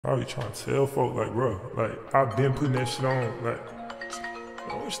I be trying to tell folk, like, bro, like, I've been putting that shit on, like,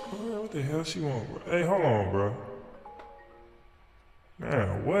 what the hell she want, bro? Hey, hold on, bro.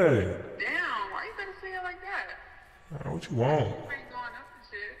 Man, what? Damn, why you gotta say it like that? Man, what you want? You ain't going up and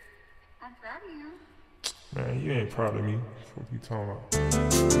shit. I'm proud of you. Man, you ain't proud of me. What you talking about?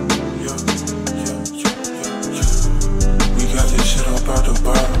 Yeah. We got this shit up out the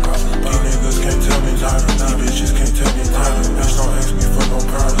bottom. These niggas can't tell me nada. These bitches can't tell me nada. Bitch don't ask me for no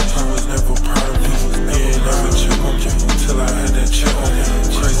product. I was never proud of me. Yeah, never check on me until I had that check on me.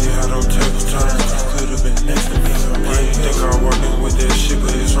 Crazy how them tables turn. Could've been next to me. I ain't think I walked with that shit,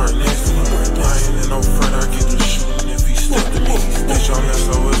 but it's right next to me. I ain't in no front, I get to shooting if he step to me. Bitch on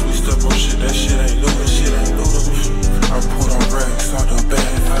SOS, we step on shit. That shit ain't new, that shit ain't new to me. I pulled on racks out the bag.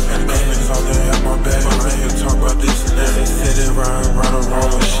 And these niggas all there have my bag. I ain't here talk about this and that. They said it right or wrong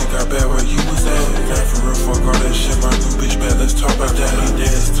when shit got bad where you was at. Man, for real, fuck all that shit. My new bitch bad, let's talk about that. These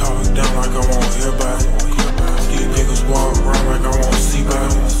niggas talk down like I won't hear about it. These niggas walk around like I won't see about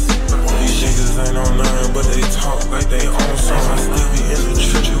it. These niggas ain't on nothing, but they talk like they own something. I still be in the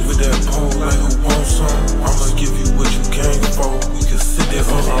trenches with that pole like who wants some. I'ma give you what you came for. We can sit there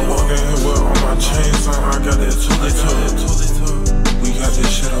up. I'm walking here with all my chains on. I got that toilet tub. We got this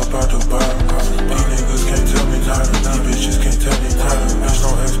shit up out the bottom. These niggas can't tell me nada. These bitches can't tell me nada. Bitch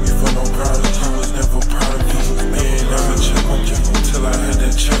don't ask me for no product. I was never proud of me. They ain't never check on me until I had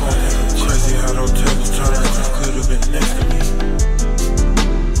that check on me. Crazy how them tables turn. Could've been next to me.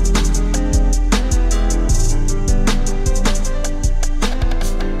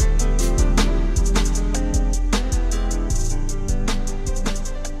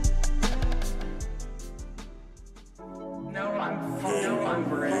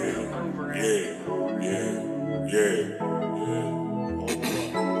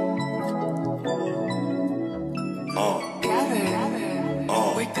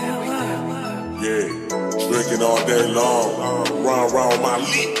 Drinking all day long, round round my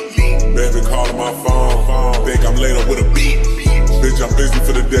leap. Baby calling my phone, think I'm late up with a beat. Bitch, I'm busy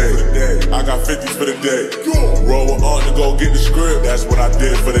for the day. I got 50s for the day. Roll with on to go get the script. That's what I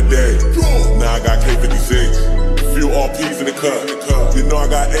did for the day. Now I got K56. Few RPs in the cup. You know I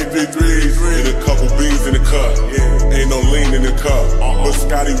got 8 3s and a couple B's in the cup. Ain't no lean in the cup, but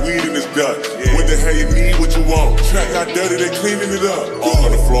Scotty weed in his gut. What the hell you need? What you want? Track got dirty, they cleaning it up. All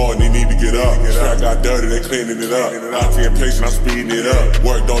on the floor and they need to get up. Track got dirty, they cleaning it up. Out here impatient, I'm speeding it up.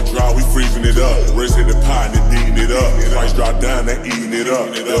 Work don't dry, we freezing it up. Wrist hit the pot and they beating it up. Price drop down, they eating it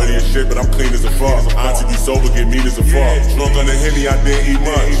up. Dirty as shit, but I'm clean as a fuck. Auntie be sober, get mean as a fuck. Drunk on the Henny, I didn't eat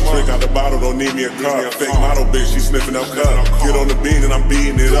much. Drink out the bottle, don't need me a cup. Fake model bitch, she sniffing up cut. Get on the bean and I'm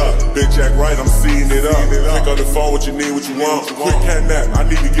beating it up. Bitch act right, I'm seeing it up. Pick up the phone, what you need, what you want. Quick cat nap, I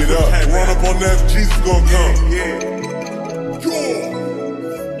need to get up. Run up on that, Jesus gon' come.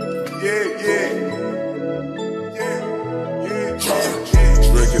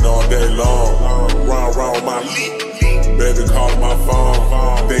 Drinking all day long, round round my leap. Baby calling my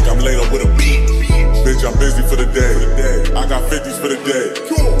phone, think I'm late up with a beat. Bitch, I'm busy for the day. I got 50s for the day.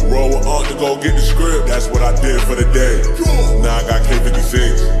 Roll with on to go get the script. That's what I did for the day. Now I got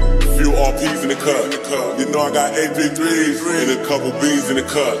K56. Few RPs in the cup. You know I got 8 3s and a couple B's in the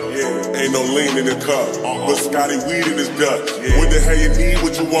cup. Ain't no lean in the cup, but Scotty weed in his gut. What the hell you need?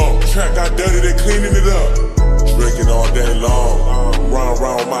 What you want? Track got dirty, they cleaning it up. Drinking all day long,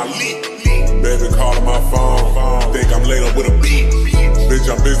 round my leap. Baby calling my phone, think I'm late up with a beat. Bitch,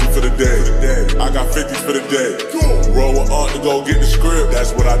 I'm busy for the day. I got 50s for the day. Roll with on to go get the script.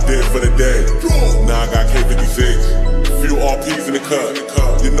 That's what I did for the day. Now I got K56. Few RPs in the cup.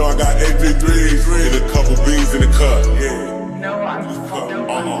 You know I got 8 3s and a couple B's in the cup. No, I'm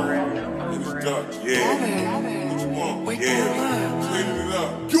In his gut. What you want? Cleaning it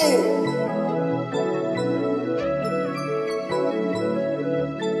up.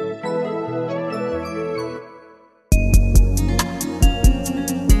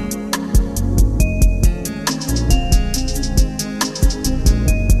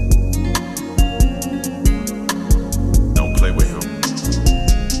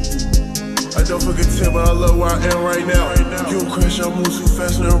 Don't forget Tim, but I love where I am right now. You don't crash out, move too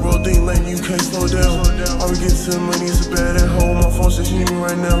fast in the road, D lane, you can't slow down. I be getting to the money, it's a bad at home. My phone says you need me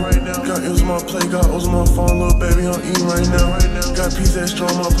right now. Got L's on my plate, got O's on my phone, little baby, I'm eating right now. Got peas that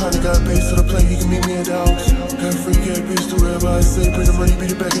strong, my partner got base to the plate, he can meet me at the house. Got free cat bitch, do whatever I say, bring the money,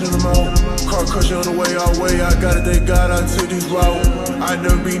 beat it back into the mouth. Car crushing on the way, all way, I got it, thank God I took this route. I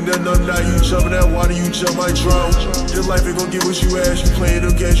never be nothing, I'm not, you jump in that water, you jump, I drown. This life ain't gon' get what you ask, you playing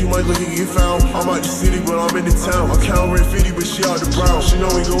them games, you might look and get found. I'm out the city, but I'm in the town. I count rent 50, but she out the brown. She know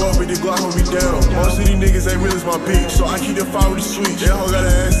we go up and the Glock hold me down. Most of these niggas ain't real as my bitch, so I keep the fire with the sweet. That hoe got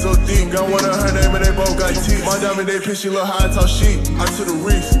her ass so thick, got one of her name and they both got teeth. My diamond, they pitch, she look high, I talk shit. I took the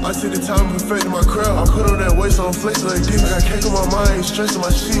risk, I took the time perfecting my crowd. I put on that waist, so I'm flexing like this. I got cake on my mind, ain't stressing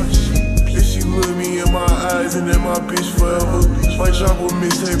my shit. If she look me in my eyes and then my bitch forever. Might drop a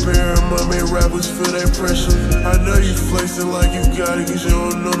mixtape here and my main rappers feel that pressure. I know you flexing like you got it cause you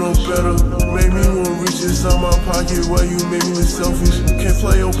don't know no better. Made me want reach inside my pocket while you made me look selfish. Can't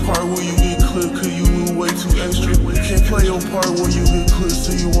play your part when you get clipped cause you look way too extra. Can't play your part when you get clipped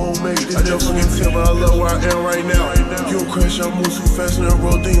so you won't make this. I just fucking tell but I love where I am right now. You don't crash, I move too fast and that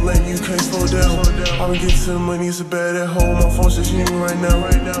road thing lame, you can't slow down. I've been getting to the money, it's a bad at home. My phone says you right now.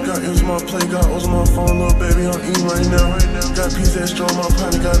 Got M's my play, got O's on my phone, little baby, I'm eating right now. Got peace that strong, my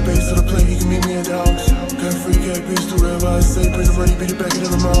partner got base to the plate, he can meet me at the house. Got free cat bitch, do whatever I say, bring the money, beat it back into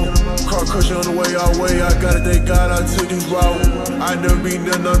the mouth. Car crushing on the way, I got it, thank God I took this route. I never be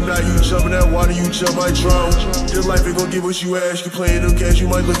nothing, I'm not, you jump in that water, you jump, I drown. This life ain't gon' give what you ask, you playing them cash, you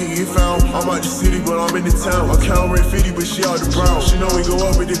might look and get found. I'm out the city, but I'm in the town. I count red 50, but she out the brown. She know we go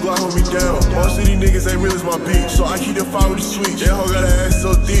up and the Glock hold me down. Most of these niggas ain't real as my bitch, so I keep the fire with the sweet. That hoe got her ass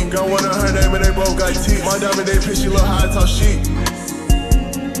so thick, got one of her name and they both got teeth. My diamond, they pitch, she look high, I talk shit.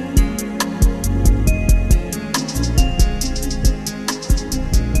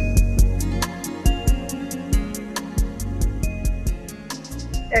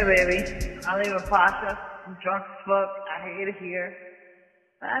 Hey baby, I live in Pasha. I'm drunk as fuck. I hate it here.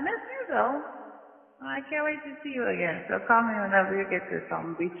 But I miss you though. I can't wait to see you again. So call me whenever you get this. I'm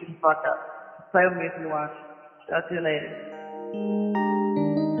gonna beat you the fuck up. Play with me if you want. Talk to you later.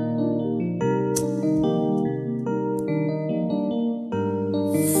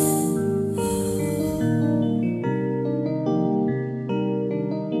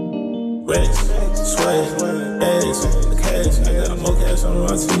 Racks, swag, ass, cash. I got more cash on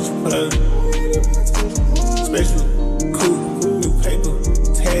my teacher plate. Special, cool, new paper,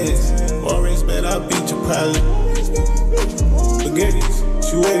 tags. More race, bet I beat you probably. Spaghettis,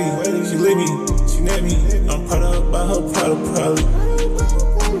 she waiting, she lit me, she net me. I'm proud of her by her PRADA probably.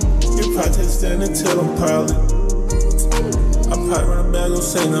 You probably take a stand and tell them probably. I probably run a bag, don't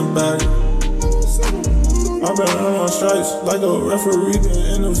say nothing about it. I've been on stripes like a referee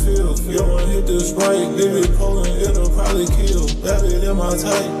in the field. You don't wanna hit this right, give it pulling, it'll probably kill. That it in my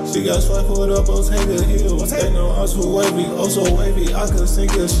tight, she got swipe pulled up, oh take a heel. They know I'm too wavy, oh so wavy, I could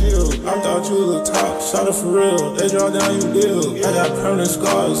sink your shield. I thought you was the top, shot it for real. They draw down you deal. I got permanent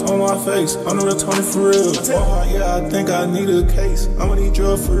scars on my face, I'm the real Tony for real. Yeah, I think I need a case, I'ma need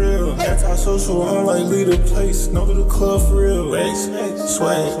drugs for real. Anti-social, I'm like lead a place, no to the club for real. Race,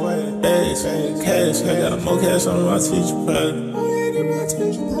 swag, ass, cash, I got more cash on my teacher plate.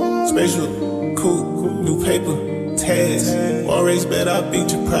 Special, cool, new paper, tags. More race, bet I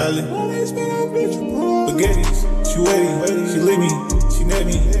beat you probably. Spaghettis, she waiting, she lit me, she net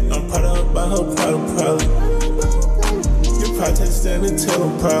me. I'm proud of her by her PRADA probably. You probably take a stand and tell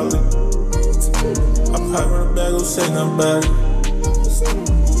them probably. I probably run a bag, don't say nothing about it.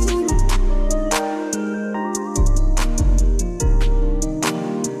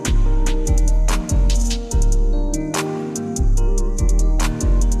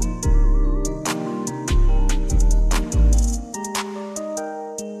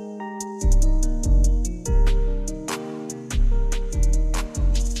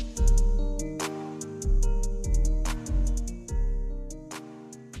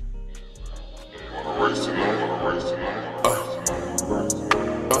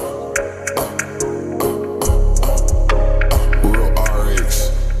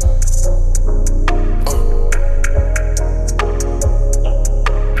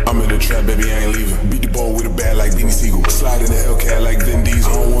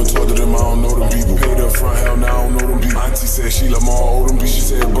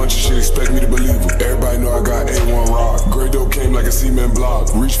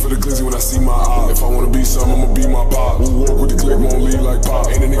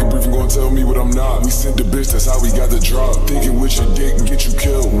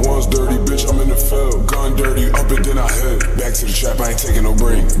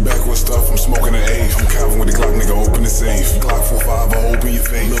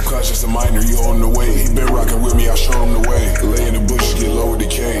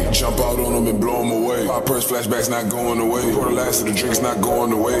 my purse flashbacks not going away. Pour the last of the drinks not going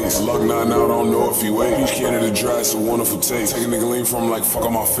to waste. Luck 9 out, I don't know if he wait. Peach Canada dry, it's a wonderful taste. Take a nigga lean from him like fuck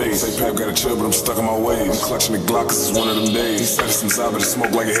on my face. Say Pap gotta chill, but I'm stuck in my ways. I'm clutching the Glock cause it's one of them days. He said it's inside, but it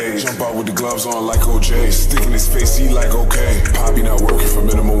smoke like a haze. Jump out with the gloves on like OJ. Stick in his face, he like okay. Poppy not working for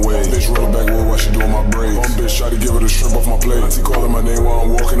minimum wage. Bitch roll back, while she doing my braids. One bitch try to give her the shrimp off my plate. Auntie calling my name while I'm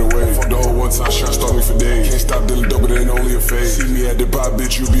walking away. Fuck the whole one time, shot start me for days. Can't stop dealing dope, it ain't only a phase. See me at the pop,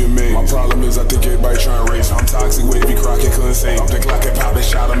 bitch, you be amazed. My problem is I think everybody trying to race. I'm toxic, wavy, Crockett couldn't say. Up the clock and pop and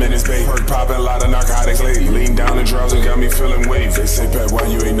shot him in his bay. Perk popping, a lot of narcotics lately. Lean down and drowsy, got me feeling wave. They say, Pat, why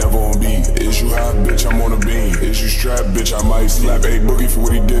you ain't never on beat? Is you high, bitch, I'm on a beam. Is you strapped, bitch, I might slap A Boogie for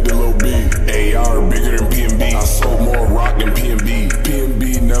what he did to Lil B. AR bigger than PNB. I sold more rock than PNB.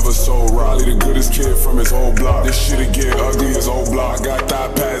 PNB never sold Raleigh, the goodest kid from his whole block. This shit'll get ugly as old block. Got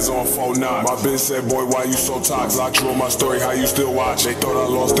thigh pads on 4 knots. My bitch said, boy, why you so toxic? Locked you on my story, how you still watch? They thought I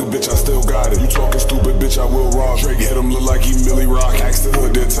lost it, bitch, I still got it. You talking stupid, bitch, I will rob. Drake hit him, look like he Millie Rock. Ask the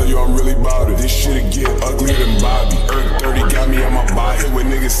hood, they'll tell you I'm really bout it. This shit'll get uglier than Bobby. Earth 30 got me on my body. Hit what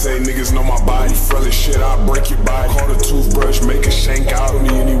niggas say, niggas know my body. Frail as shit, I break your body. Call the toothbrush, make a shank out of me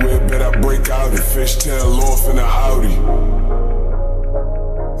anywhere, bet I break out. The fishtail off in a Audi.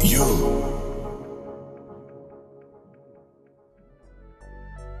 You.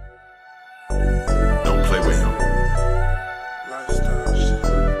 Don't play with him. Lifestyle shit.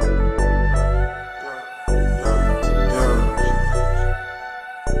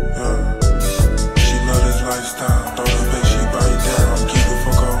 She love this lifestyle. Throw the bitch, she bite down. Keep the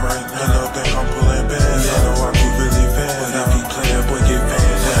fuck up right now. And I think I'm pulling bands. I know I be really fast. But if you play that boy, get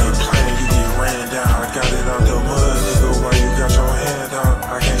fanned out. Playing, you get ran down. I got it out the mud, nigga. Why you got your hand out?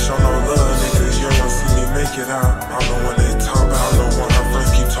 I can't show no love, niggas. You don't see me make it out. I know when they talk about. I know when her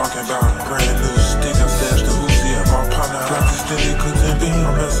friends keep talking about. Brand new stick, I stashed the Uzi at my partner. Got this steady cooking bean.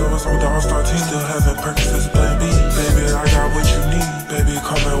 I'm at SOS with the All-Star team. Still having Percocets Plan B. Baby, I got what you need. Baby,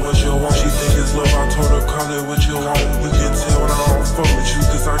 call me what you want. She think it's love, I told her call it what you want. You can tell when I don't fuck with you,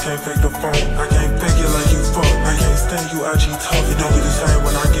 cause I can't fake the phone. I can't fake it like you fuck. I can't stand you IG talk. It don't be the same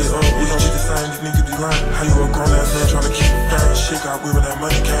when I get up. It don't be the same, these niggas be lying. How you a grown ass man trying to keep fat shit? Got weird when that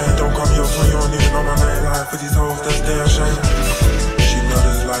money came. Don't call me your twin, you don't even know my name. Lying for these hoes, that's damn shame. She love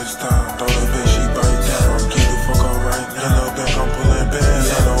this lifestyle. Throw the bitch, she bite down. Keep the fuck up right now. And up back, I'm pulling bands.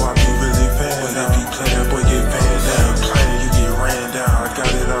 I know I be really fan. But if you play that boy, get fanned down. Playing, you get ran down. I got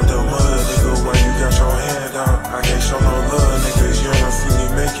it out the mud, nigga. Why you got your hand out? I can't show no love, niggas. You don't see me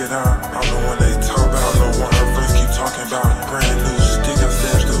make it out. I know when they talk about. I know when her friends keep talking about. Brand new stick, I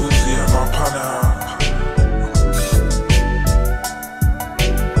stashed the Uzi at my partner house.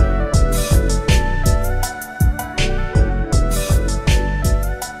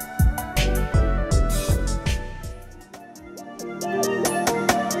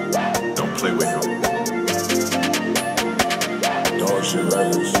 Play with him. Dog shit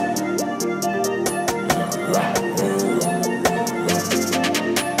like this.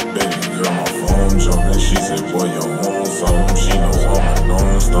 Baby girl, my phone jumping. She said, boy, you want something. She know I'm a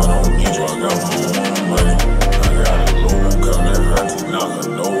non-star. Don't need you, I got my own money. I got a load coming, hunting, now her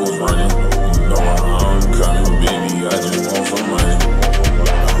nose running. You know I'm coming, baby, I just want some money.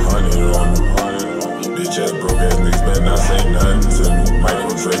 100 on the 100. You bitch ass broke ass niggas better not say nothing to me.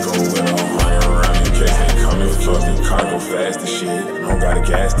 Michael Draco with a 100 around in case they coming. Cause the car go fast as shit. I don't gotta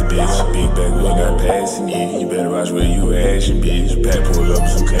gas the bitch. Big bag we got passing it. You better watch where you ashin', bitch. Pat pulled up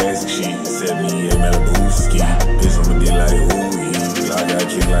some classic shit. 78 Malibu ski. Bitch on my dick like ooh, I got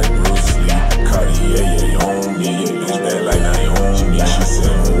kicked like Bruce Lee. Cartier, yeah, on me. Bitch bad like Naomi. She said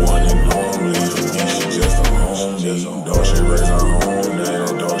I'm one and only. For me, she just a homie. Dog shit raise her home now.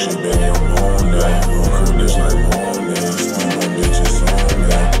 That dog shit baby, I'm on that. You gon' curve this like morning. Speed on bitches on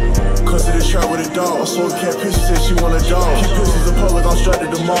that. Cause to the trap with a dog. I saw a cat picture, said she want a dog. Keep pictures of public, I'm strapped to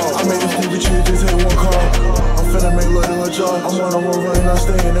the mall. I made this nigga choose, just take one call. I'm finna make love to her jaw. I'm one-on-one running, I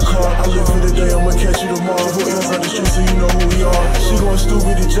stay in the car. I live for the day, I'ma catch you tomorrow. Who else on the street so you know who we are. She going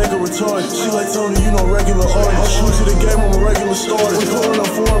stupid, the Jacob retarded. She like Tony, you know regular artist. I'm true to the game, I'm a regular starter. We pulling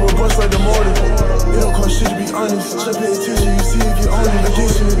up for her, but bust like the morning. It don't cost shit to be honest. Just pay attention, you see it get on it.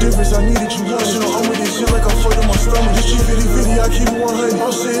 Addiction, the difference, I needed you once. You know I'm with this shit like I'm fucking my stomach. This shit 50-50, I keep it 100.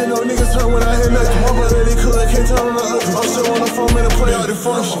 I'm saying no niggas turn when I hit nothing. My brother, they could, can't tell on the other. I'm still on the phone, man, to play out the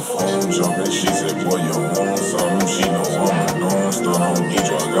function. Phone jumping, she said, boy, you want something. She know I'm a non-star, don't need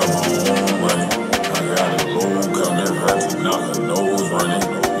you, I got my own money. I got a load coming, hunting, now her nose running.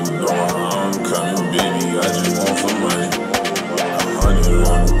 You know I'm coming, baby, I just want some money. 100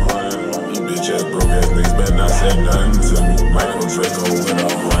 on the 100. You bitch ass broke ass niggas better not say nothing to me. Michael Draco with a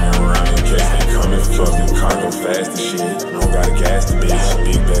 100 round in case they coming. Cause the car go fast as shit. I don't gotta gas the bitch.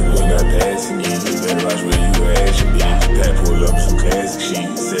 Big bag, we got passing it. You better watch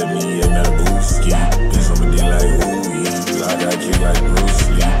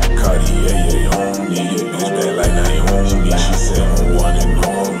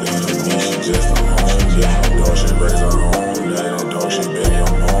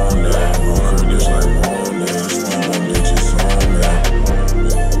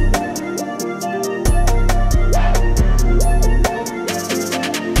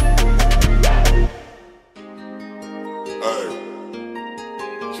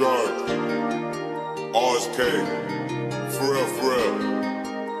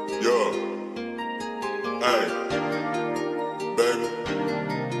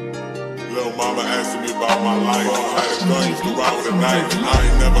Little mama asking me about my life. I had a gun, used to ride with a knife. I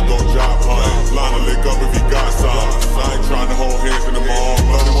ain't never gon' job hunt. Line to lick up if he got some. I ain't trying to hold hands in the mall.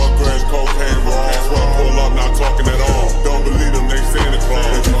 31 grams cocaine raw. That's when I pull up, not talking at all. Don't believe them, they Santa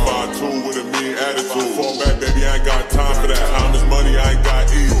Claus. They 5'2" with a mean attitude. Fall back, baby, I ain't got time for that. Time is money, I ain't got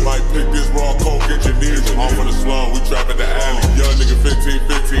ease. Might pick this raw coke, get your knees. Off of the slum, we trap at the alley. Young nigga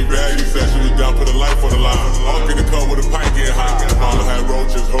 15 value. Said she was down, put her life on the line. Hunk in the car with a pint getting high. Mama had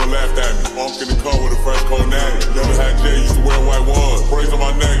roaches, her laughed at me. Hunk in the car with a fresh cold natty. Never had Jay, used to wear white ones. Braids on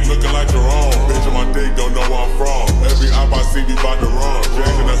my neck, looking like Jerome. Bitch on my dick, don't know where I'm from. Every op I see me bout to run.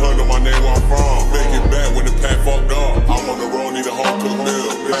 James in the hood on my name where I'm from. Make it back when the pack fucked up. I'm on the road, need a home cooked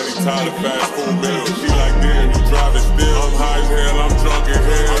meal. Daddy tired of fast food meals. She like, damn, you driving still. I'm high as hell, I'm drunk in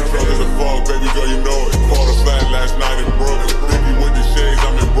hell. I'm drunk as a fuck, baby girl, you know it. Caught a flat last night in Brooklyn. Biggie with the shades,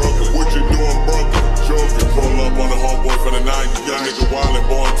 I'm in Brooklyn. What you doing, Brooklyn? Joking, pull up on the homeboy for the 90s. Young nigga wildin',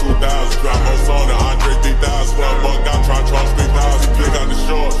 born 2000. Drop her song to Andre 3000. Club buck out, try to charge 3,000. Click out the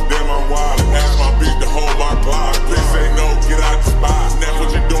shorts, damn I'm wildin'. Ask my bitch to hold my Glock. Bitch say no, get out the spot. That's what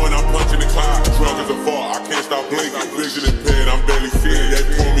you doing, I'm punching the clock. Drunk as a fuck, I can't stop blinking. Vision impaired, I'm barely seeing. They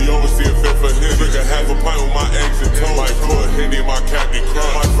pull me over, see a fit for him. Drink a half a pint with my eggs and toast. Might put Henny in my Captain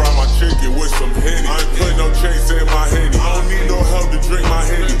Crunch. Might fry my chicken with some Henny. I ain't putting no chase in my Henny. I don't need no help to drink my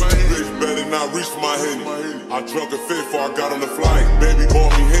Henny. Bitch better not reach for my Henny. I drunk a fit before I got on the flight. Baby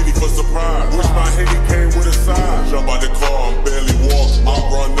bought me Henny for surprise. Wish my Henny came with a side. Jump out the car, I'm barely walking. I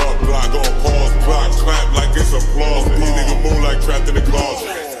run up, Glock on pause. Clock clap like it's applause. These niggas move like trapped in the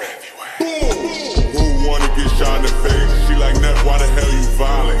closet. Boom! Who wanna get shot in the face? She like, Neff, why the hell you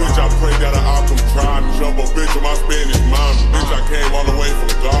violent? Bitch, I pray that I outcome try to jump a bitch with my Spanish mom. Bitch, I came all the way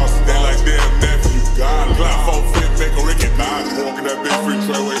from Gaza. They like, damn, Nephew, you got it. Clap 4 fit, make a Ricky body. Walking that bitch free,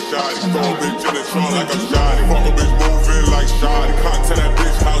 Treyway shotty. Throw a bitch in the trunk like I'm shotty. Fuck a bitch, move in like shotty. Cock to that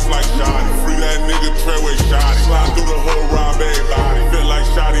bitch house like shotty. Free that nigga, Treyway shotty. Slide through the hood, rob everybody. Feel like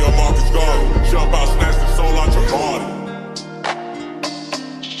shotty on Marcus Garden. Jump out, snatch the soul out your body.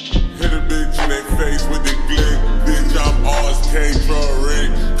 Hit a bitch in their face with the glick. Bitch, I'm RSK, drug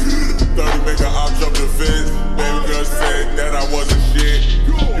rich. 30 make a op jump the fence. Baby girl said that I wasn't shit.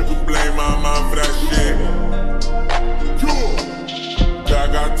 You can blame my mom for that shit. I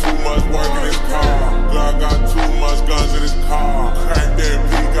got too much work in this car. I got too much guns in this car. Crack that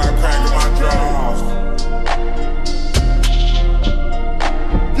beat, got crack in my jaws.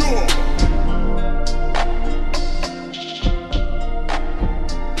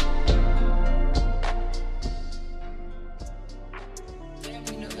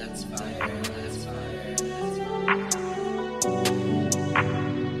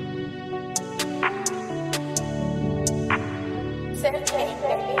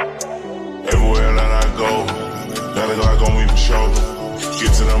 Everywhere that I go, got a Glock on me for sure.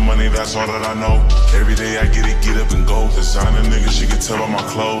 Get to the money, that's all that I know. Every day I get it, get up and go. Designer nigga, she can tell by my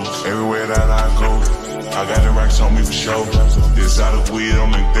clothes. Everywhere that I go, I got the racks on me for sure. This out of weed,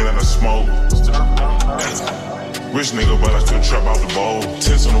 only thing that I smoke. Rich nigga, but I still trap out the bowl.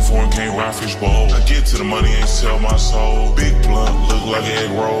 Tents on the foreign, can't ride fish bowl. I get to the money, ain't sell my soul. Big blunt, look like an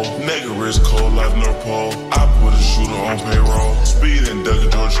egg roll. Nigga wrist cold like North Pole. I put a shooter on payroll. Speed in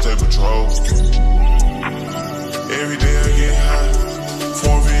Doug, Georgia State Patrol. Every day I get high.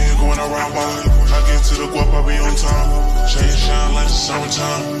 Foreign vehicle going around by. I get to the guap, I be on time. Chain shine like the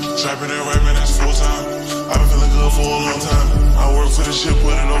summertime. Trapping and rapping, that's full time. I been feeling good for a long time. I work for the shit,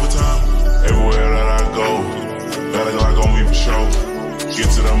 put in overtime. Everywhere that I go, got a Glock on me for sure. Get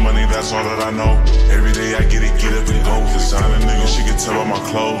to the money, that's all that I know. Every day I get it, get up and go. Designer nigga, she can tell by my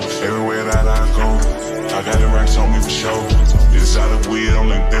clothes. Everywhere that I go, I got the racks on me for sure. It's out of weed,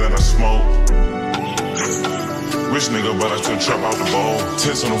 only thing that I smoke. Rich nigga, but I still trap out the bowl.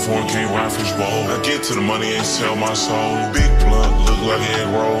 Tents on the foreign, can't ride fish bowl. I get to the money, ain't sell my soul. Big blunt, look like an egg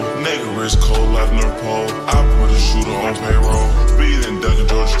roll. Nigga wrist cold like North Pole. I put a shooter on payroll. Speed in Doug,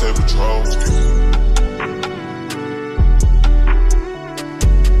 Georgia State Patrol.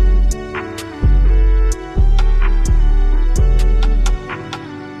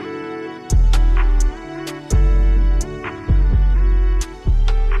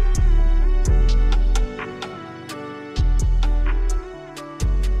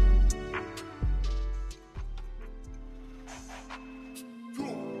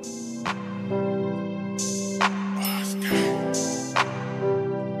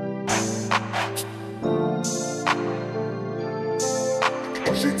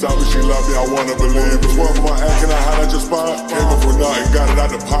 She told me she love me, I wanna believe it. One for my act, can I holler at your spot? Came up for nothing, got it out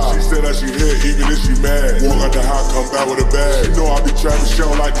the pot. She said that she hit, even if she mad. Walk out the house, come back with a bag. She know I be trapping, she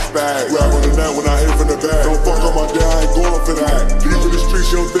don't like the spag. Grab on the net when I hit from the back. Don't fuck on my dad, I ain't going for that. Deep in the streets,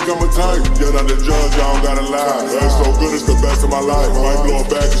 she don't think think I'm a type. You're not the judge, I don't gotta lie. That's so good, it's the best of my life. Might blow it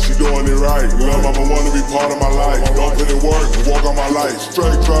back cause she doing it right. Love mama wanna be part of my life. Don't put in work, walk on my life.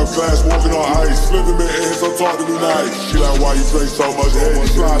 Straight drop class, walking on ice. Slipping me in, so talk to me nice. She like, why you drink so much heavy?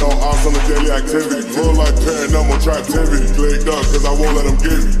 Slide on ops on the daily activity. Feel like paranormal tractivity. Clicked up cause I won't let them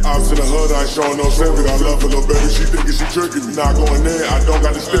get me. Ops in the hood, I ain't showing no sympathy. I love her little baby, she thinking she tricking me. Not going in, I don't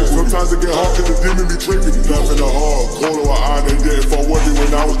got the stick. Sometimes it get hard cause the demon be tricking me. Nothing to hard, quarter of an eye, they did for with me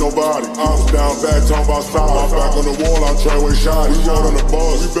when I was nobody. Ops down bad, talking about style. I'm back on the wall, I'm trying to shot. We rode on the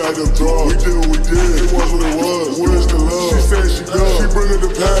bus, we bagged up drugs. We did what we did, it was what it was. Where's the love? She said she good, she bringing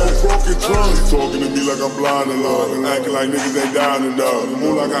the past, broken trust. She talking to me like I'm blind in love, and acting like niggas ain't down enough.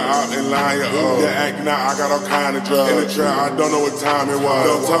 Move like I'm out and lying up. Yeah, acting out, I got all kind of drugs. In the trap, I don't know what time it was.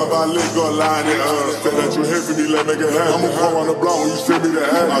 Don't talk about lick, gon' line it up. Say that you here for me, let make it happen. I'ma call on the block when you send me the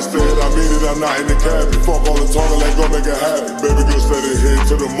ad. I said I mean it, I'm not in the cabin. Fuck all the talking, like go make it happen. Baby girl said it hit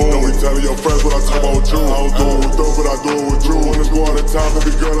to the moon. Don't be telling your friends what I talk about you. I don't do it with them, but I do it with you. Wanna go all the time,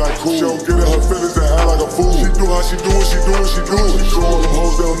 baby girl like cool. She don't get in her feelings and act like a fool. She do how she do it, she do it, she do it. She show all them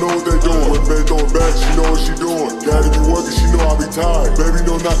hoes, they don't know what they doing. When they throw it back, she know what she doing. Gotta be working, she know I be tired. Baby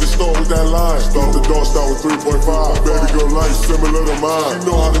know not to start with that line. Start the door, start with 3.5. Baby girl life similar to mine. She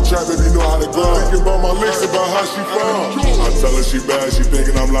know how to trap, baby know how to grind. Thinking about my licks, about how she found. I tell her she bad, she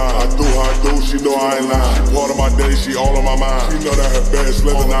thinking I'm lying. I do how I do, she know I ain't lying. She part of my day, she all on my mind. She know that her best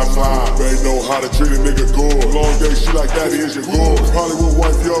living I climb. Baby know how to treat a nigga good. Long day, she like daddy is your good. Probably would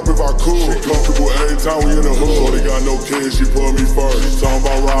wipe you up if I could. She comfortable every time we in the hood. Shorty got no kids, she put me first. She talking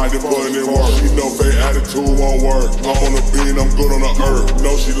about riding, putting in work. She know fake attitude won't work. I'm on the beat, I'm good on the earth.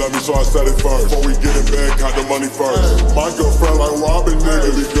 Know she love me, so I said it first. Before we get in bed, count the money first. My girlfriend like Robin, nigga.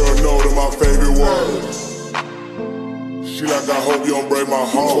 Every girl know that my favorite words. She like, I hope you don't break my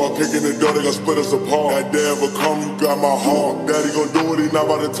heart. So I kick in the door, they gon' split us apart. That day ever come, you got my heart. Daddy gon' do it, he not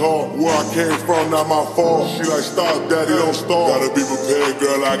about to talk. Where I came from, not my fault. She like, stop, daddy, don't start. Gotta be prepared,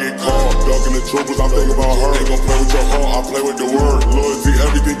 girl, I get caught. Ducking the troopers, I'm thinking about her. Ain't gon' play with your heart, I play with the word. Loyalty,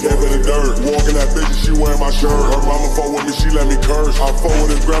 everything came in the dirt. Walking that bitch, she wearing my shirt. Her mama fought with me, she let me curse. I fought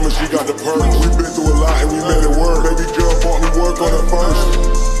with his grandma, she got the purse. We been through a lot and we made it work. Baby girl bought me work on her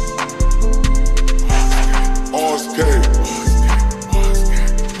first. OPPS.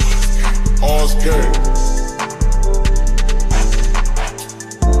 OPPS.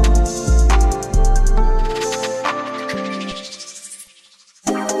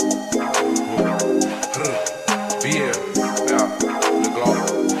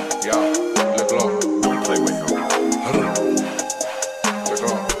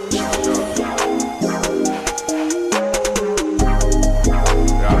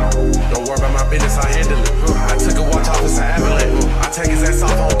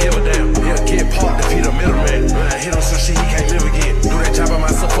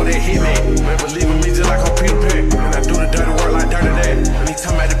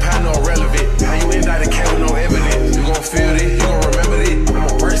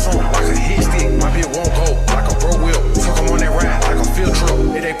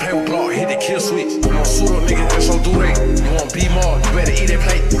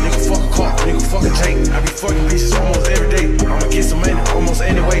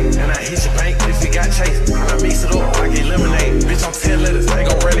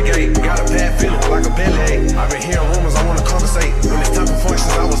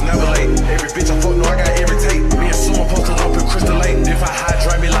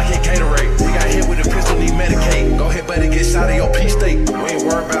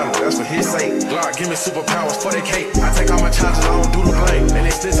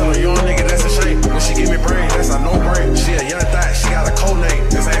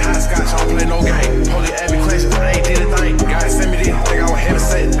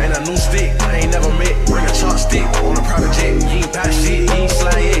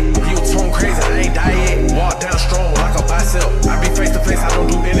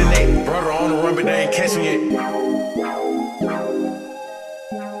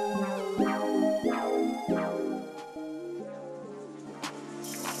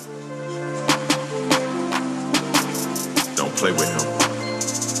 Play with him.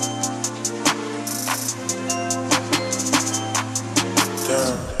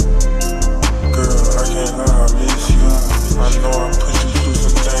 Damn, girl, I can't lie, I miss you. I know I put you through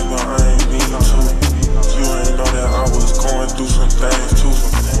some things, but I ain't mean to. You ain't know that I was going through some things too.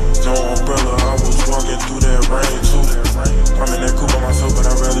 No umbrella, I was walking through that rain too. I'm in that coupe by myself, but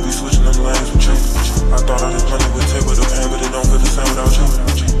I'd rather be switching them lanes with you. I thought all this money would take with the pain, but it don't feel the same without you.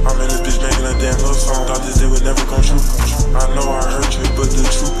 I'm in this bitch making a damn love song, thought this day would never come true. I know I hurt you, but the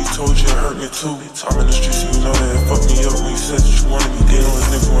truth be told, you hurt me too. I'm in the streets, you know that it fucked me up when you said that you wanted me. They know it's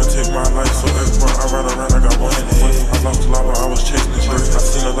niggas life, so everywhere I ride around, I got one in the head. I lost a lot, but I was chasing the bird. I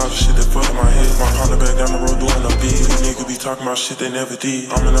seen a lot of shit that fucked my head. My partner back down the road doing a beat. These niggas be talking about shit they never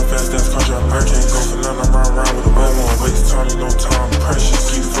did. I'm in a fast ass country, I can't go for nothing. I'm riding around with a bad one. Waste time, no time, precious.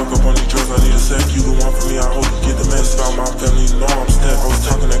 Keep the fuck up on these drugs, I need a sec. You the one for me, I hope you get the mess. About my family, you know I'm step. I was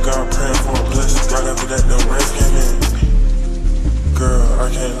talking to God, praying for a blessing. Right after that, them rats came in. Girl, I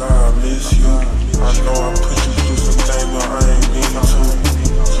can't lie, I miss you. I know I put you through some things, but I ain't mean to.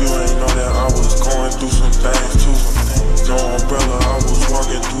 You ain't know that I was going through some things too. No umbrella, I was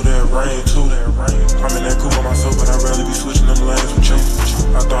walking through that rain too. I'm in that coupe by myself, but I'd rather be switching them lanes with you.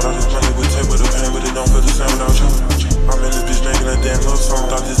 I thought all this money would take with the pain, but it don't feel the same without you. I'm in this bitch making a damn love song,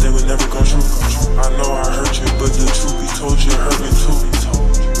 thought this day would never come true. I know I hurt you, but the truth be told, you hurt me too.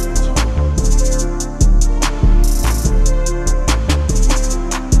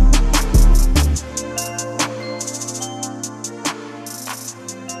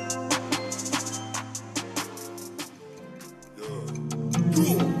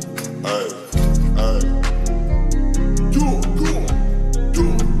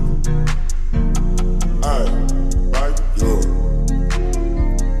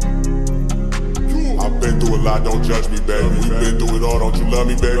 Don't judge me, baby. We been through it all, don't you love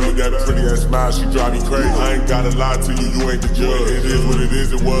me, baby? With that pretty ass smile, she drive me crazy. I ain't gotta lie to you, you ain't the judge. It is what it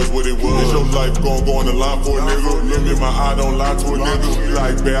is, it was what it was. Is your life gon' go on the line for a nigga? Look in my eye, don't lie to a nigga. She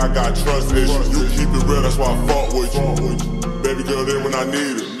like, babe, I got trust issues. You keep it real, that's why I fought with you. Baby girl there when I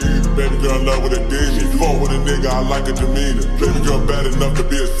need her. Baby girl love with a demon. Fought with a nigga, I like a demeanor. Baby girl bad enough to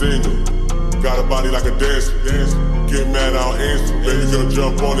be a singer. Got a body like a dancer. Get mad, I don't answer. Baby girl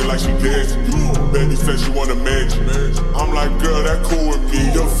jump on it like she dancing. Baby said she want a mansion. I'm like, girl, that cool with me.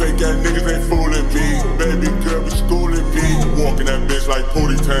 Your fake ass niggas ain't fooling me. Baby girl be schooling me. Walking that bitch like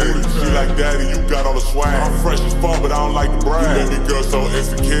Pootie Tang. She like, daddy, you got all the swag. I'm fresh as fuck, but I don't like the brag. Baby girl so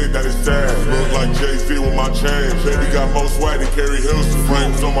insecure that it's sad. Look like Jay-Z with my chain. Baby got more swag than Carrie Hilson.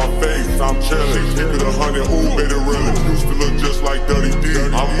 Frames on my face, I'm chillin'. Keep it 100, ooh, baby, really. Used to look just like Dirty D.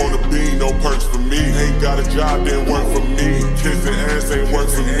 I'm on the bean, no perks for me. Ain't got a job, didn't work for me. Kissing ass ain't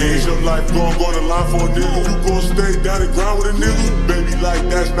work for me. Is your life gon' go on the line for a nigga? You gon' stay down the ground with a nigga? Baby, like,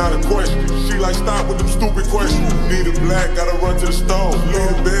 that's not a question. She like, stop with them stupid questions. Need a black, gotta run to the stove. Need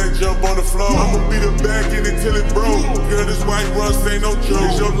a bed, jump on the floor. I'ma beat her back in it till it broke. Girl, this white runs ain't no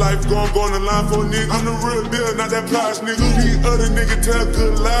joke. Is your life gon' go on the line for a nigga? I'm the real deal, not that plies nigga. These other niggas tell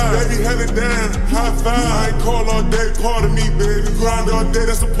good lies. Baby, held it down, high five. I ain't call all day, part of me, baby. Grind all day,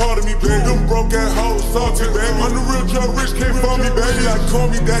 that's a part of me, baby. Them broke ass hoes, salty, baby. I'm the real Joe Rich, can't fall me, baby. Like, call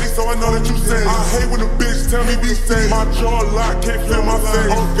me daddy, so I know that you say. I hate when a bitch tell me be safe. My jaw locked, can't feel my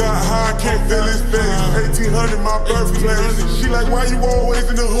face. Oh, got high, can't feel his face. 1800, my birthplace. She like, why you always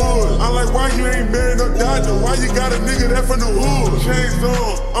in the hood? I'm like, why you ain't married no doctor? Why you got a nigga that from the hood? Chains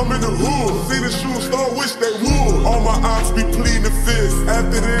on, I'm in the hood. See the shoe store, wish they would. All my ops be pleading the fifth.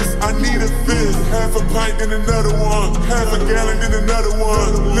 After this, I need a fifth. Half a pint, then another one. Half a gallon, then another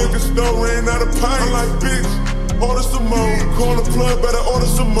one. Liquor store ran out of pint. I'm like, bitch, order some more. Call the plug, better order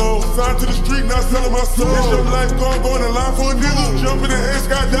some more. Sign to the street, not selling my soul. Is your life gon' go on the line for a nigga? Jump in the air,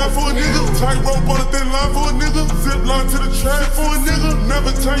 skydive for a nigga. Tight rope on a thin line for a nigga. Zip line to the track for a nigga.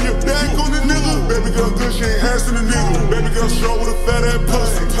 Never turn your back on the nigga. Baby girl good, she ain't asking a nigga. Baby girl show with a fat ass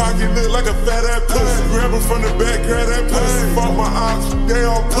pussy. Pocket look like a fat ass pussy. Grab her from the back, grab that pussy. Fuck my ops, they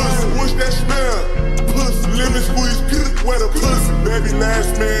all pussy. What's that smell? Pussy, lemon squeeze, good, wet a pussy. Baby,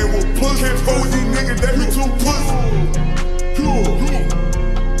 last man will pussy. Can't fuck with these niggas, they be too pussy.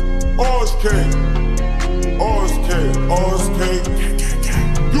 Ours K,